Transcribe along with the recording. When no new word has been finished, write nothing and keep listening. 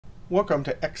Welcome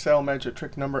to Excel Magic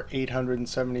Trick number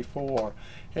 874.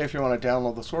 Hey, if you want to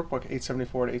download this workbook,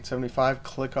 874 to 875,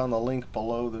 click on the link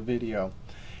below the video.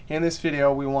 In this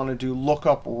video, we want to do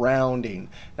lookup rounding.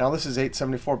 Now, this is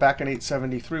 874. Back in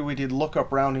 873, we did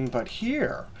lookup rounding. But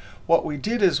here, what we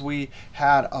did is we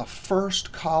had a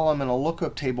first column in a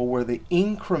lookup table where the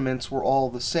increments were all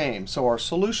the same. So our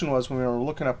solution was when we were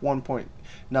looking up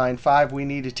 1.95, we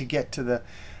needed to get to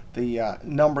the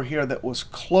number here that was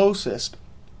closest.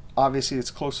 Obviously,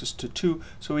 it's closest to 2.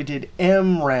 So we did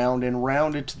m round and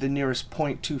rounded to the nearest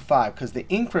 0.25 because the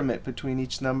increment between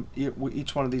each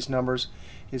one of these numbers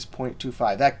is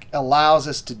 0.25. That allows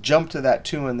us to jump to that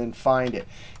 2 and then find it.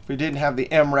 If we didn't have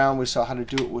the m round, we saw how to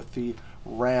do it with the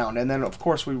round. And then, of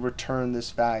course, we return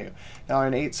this value. Now,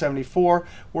 in 874,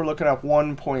 we're looking up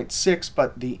 1.6,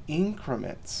 but the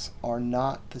increments are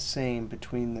not the same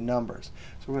between the numbers.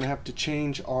 So we're going to have to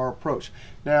change our approach.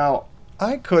 Now,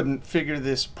 I couldn't figure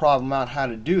this problem out how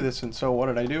to do this, and so what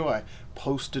did I do? I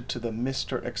posted to the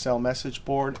Mr. Excel message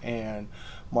board, and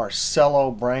Marcelo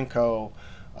Branco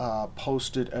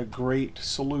posted a great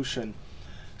solution.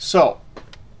 So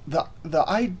the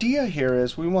idea here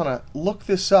is we want to look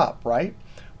this up, right?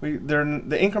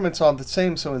 The increments are the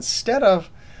same, so instead of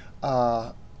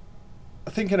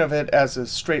thinking of it as a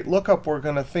straight lookup, we're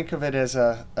going to think of it as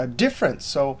a difference.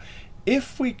 So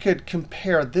if we could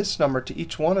compare this number to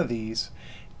each one of these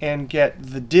and get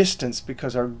the distance,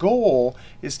 because our goal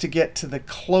is to get to the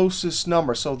closest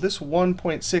number. So this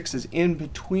 1.6 is in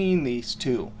between these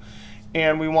two.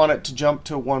 And we want it to jump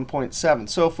to 1.7.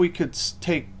 So if we could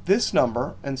take this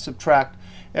number and subtract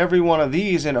every one of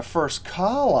these in a first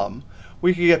column,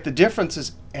 we could get the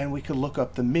differences, and we could look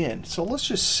up the min. So let's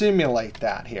just simulate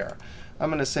that here. I'm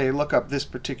going to say look up this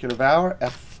particular value,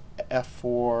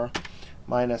 F4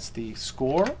 minus the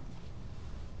score.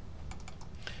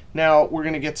 Now, we're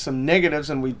going to get some negatives,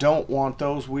 and we don't want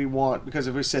those. We want, because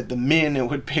if we said the min, it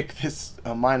would pick this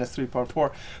minus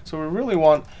 3.4. So we really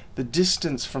want the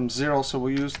distance from 0, so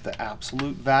we'll use the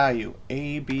absolute value,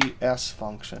 ABS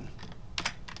function.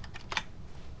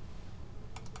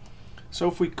 So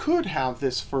if we could have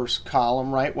this first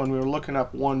column, right, when we were looking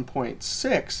up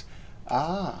 1.6,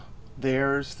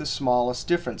 there's the smallest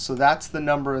difference. So that's the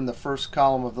number in the first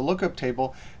column of the lookup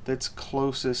table that's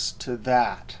closest to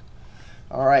that.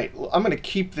 All right, I'm going to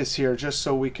keep this here just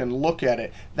so we can look at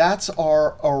it. That's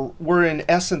we're in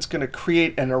essence going to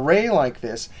create an array like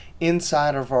this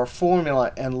inside of our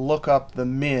formula and look up the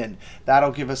min.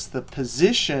 That'll give us the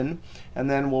position,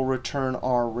 and then we'll return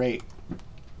our rate.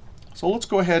 So let's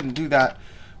go ahead and do that.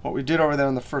 What we did over there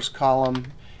in the first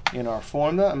column in our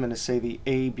formula, I'm going to say the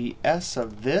ABS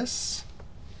of this,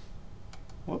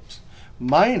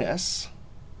 minus,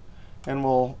 and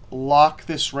we'll lock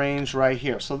this range right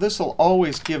here. So this will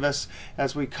always give us,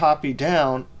 as we copy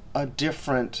down, a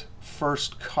different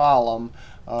first column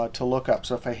to look up.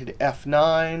 So if I hit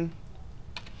F9,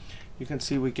 you can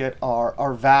see we get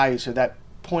our values. So that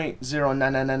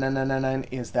 0.099999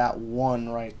 is that 1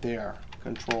 right there.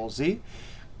 Control Z.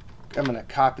 I'm going to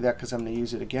copy that because I'm going to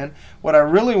use it again. What I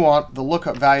really want, the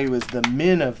lookup value, is the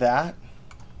min of that.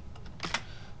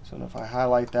 So if I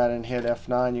highlight that and hit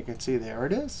F9, you can see there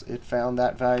it is. It found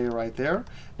that value right there.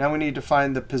 Now we need to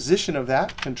find the position of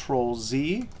that. Control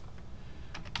Z,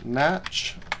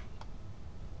 match.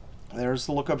 There's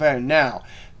the lookup value. Now,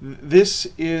 this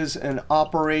is an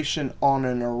operation on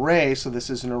an array. So this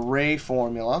is an array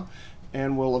formula.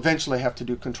 And we'll eventually have to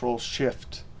do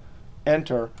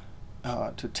Control-Shift-Enter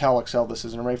to tell Excel this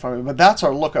is an array formula. But that's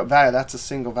our lookup value. That's a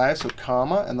single value. So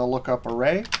comma and the lookup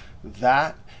array.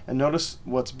 That. And notice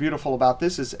what's beautiful about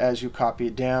this is as you copy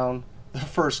it down, the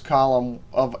first column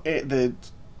of the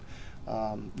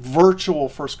virtual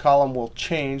first column will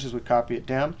change as we copy it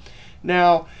down.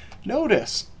 Now,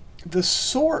 notice the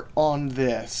sort on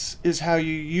this is how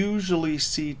you usually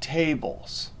see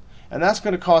tables. And that's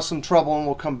going to cause some trouble, and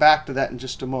we'll come back to that in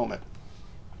just a moment.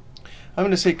 I'm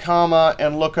going to say comma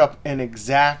and look up an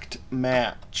exact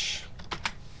match.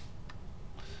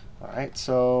 All right,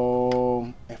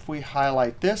 so if we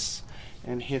highlight this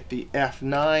and hit the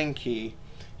F9 key,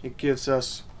 it gives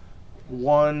us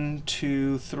 1,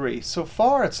 2, 3. So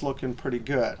far, it's looking pretty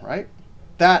good, right?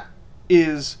 That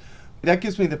gives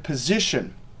me the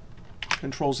position.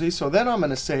 Control Z. So then I'm going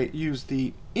to say use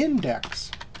the index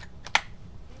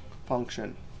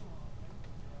function.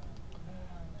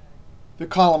 The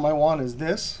column I want is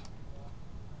this,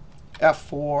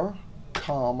 F4,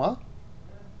 comma.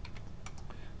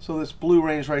 So this blue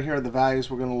range right here are the values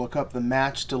we're going to look up. The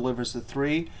match delivers the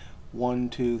 3. 1,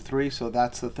 2, 3. So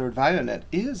that's the third value, and that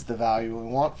is the value we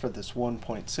want for this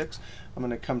 1.6. I'm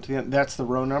going to come to the end. That's the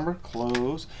row number.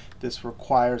 Close. This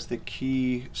requires the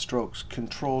key strokes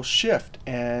Control Shift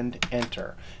and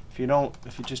Enter. If you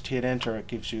just hit Enter, it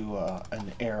gives you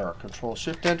an error. Control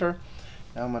Shift Enter.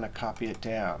 Now I'm going to copy it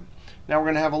down. Now we're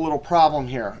going to have a little problem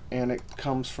here, and it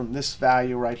comes from this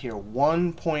value right here,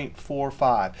 1.45.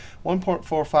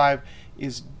 1.45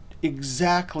 is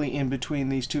exactly in between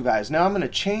these two values. Now I'm going to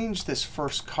change this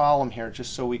first column here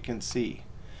just so we can see.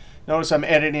 Notice I'm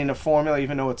editing a formula.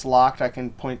 Even though it's locked, I can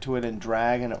point to it and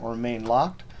drag, and it will remain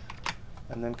locked,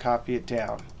 and then copy it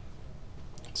down.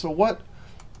 So what,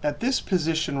 at this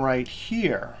position right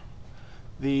here,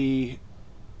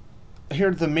 here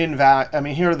are the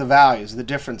here are the values, the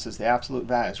differences, the absolute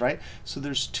values, right? So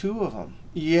there's two of them.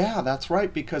 Yeah, that's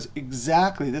right, because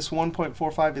exactly this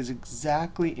 1.45 is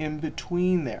exactly in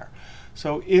between there.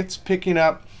 So it's picking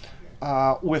up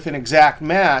with an exact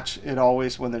match. It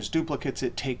always, when there's duplicates,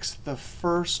 it takes the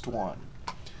first one.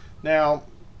 Now,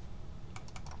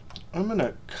 I'm going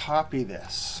to copy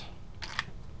this,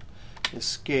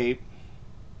 escape,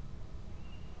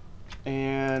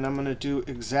 and I'm going to do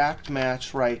exact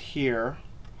match right here.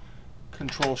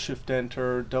 Control Shift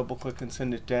Enter, double click and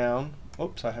send it down.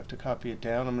 Oops, I have to copy it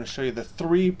down. I'm going to show you the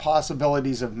three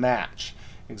possibilities of match,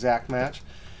 exact match.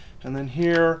 And then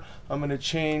here, I'm going to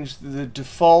change the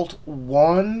default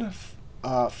 1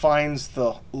 finds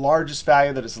the largest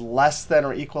value that is less than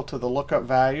or equal to the lookup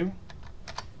value.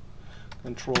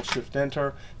 Control Shift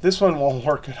Enter. This one won't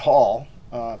work at all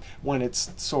when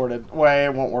it's sorted.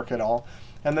 Well, it won't work at all.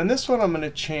 And then this one I'm going to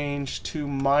change to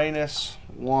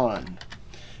 -1.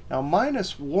 Now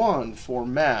 -1 for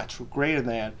match, or greater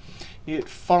than, it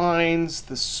finds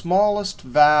the smallest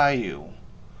value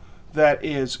that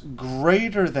is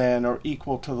greater than or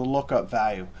equal to the lookup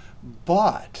value.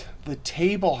 But the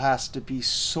table has to be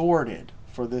sorted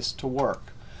for this to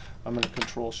work. I'm going to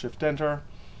Control Shift Enter,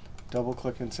 double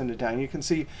click and send it down. You can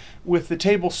see with the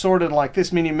table sorted like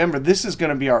this, meaning remember this is going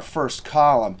to be our first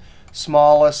column,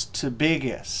 smallest to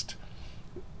biggest.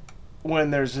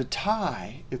 When there's a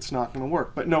tie, it's not going to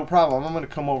work. But no problem. I'm going to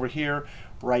come over here,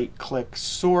 right click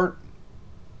Sort.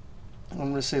 I'm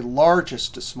going to say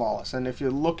largest to smallest. And if you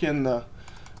look in the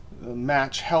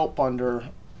match help under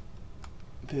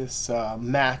this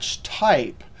match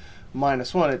type,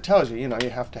 -1, it tells you, you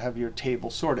have to have your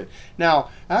table sorted. Now,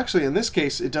 actually, in this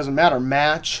case, it doesn't matter.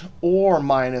 Match or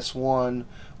 -1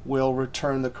 will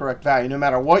return the correct value. No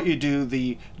matter what you do,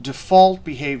 the default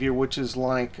behavior, which is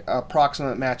like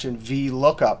approximate match in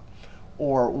VLOOKUP,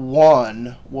 or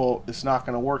 1, it's not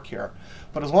going to work here.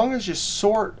 But as long as you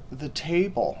sort the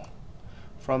table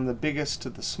from the biggest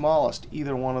to the smallest,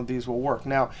 either one of these will work.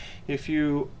 Now, if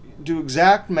you do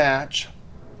exact match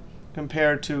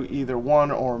compared to either 1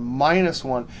 or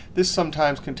 -1, this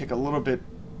sometimes can take a little bit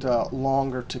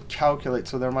longer to calculate.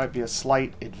 So there might be a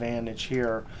slight advantage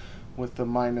here with the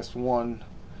 -1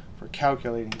 for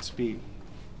calculating speed.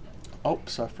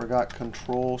 Oops, I forgot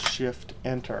Control Shift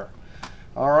Enter.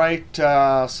 All right,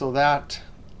 so that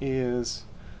is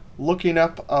looking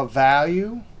up a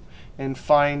value and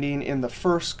finding in the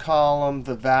first column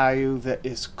the value that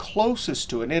is closest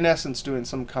to it. In essence, doing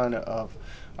some kind of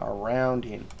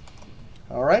rounding.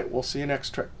 All right, we'll see you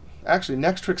next trick. Actually,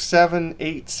 next trick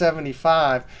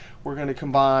 875, we're going to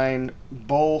combine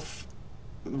both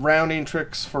rounding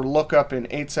tricks for lookup in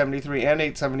 873 and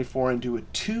 874 and do a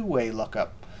two-way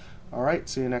lookup. All right,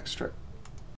 see you next trick.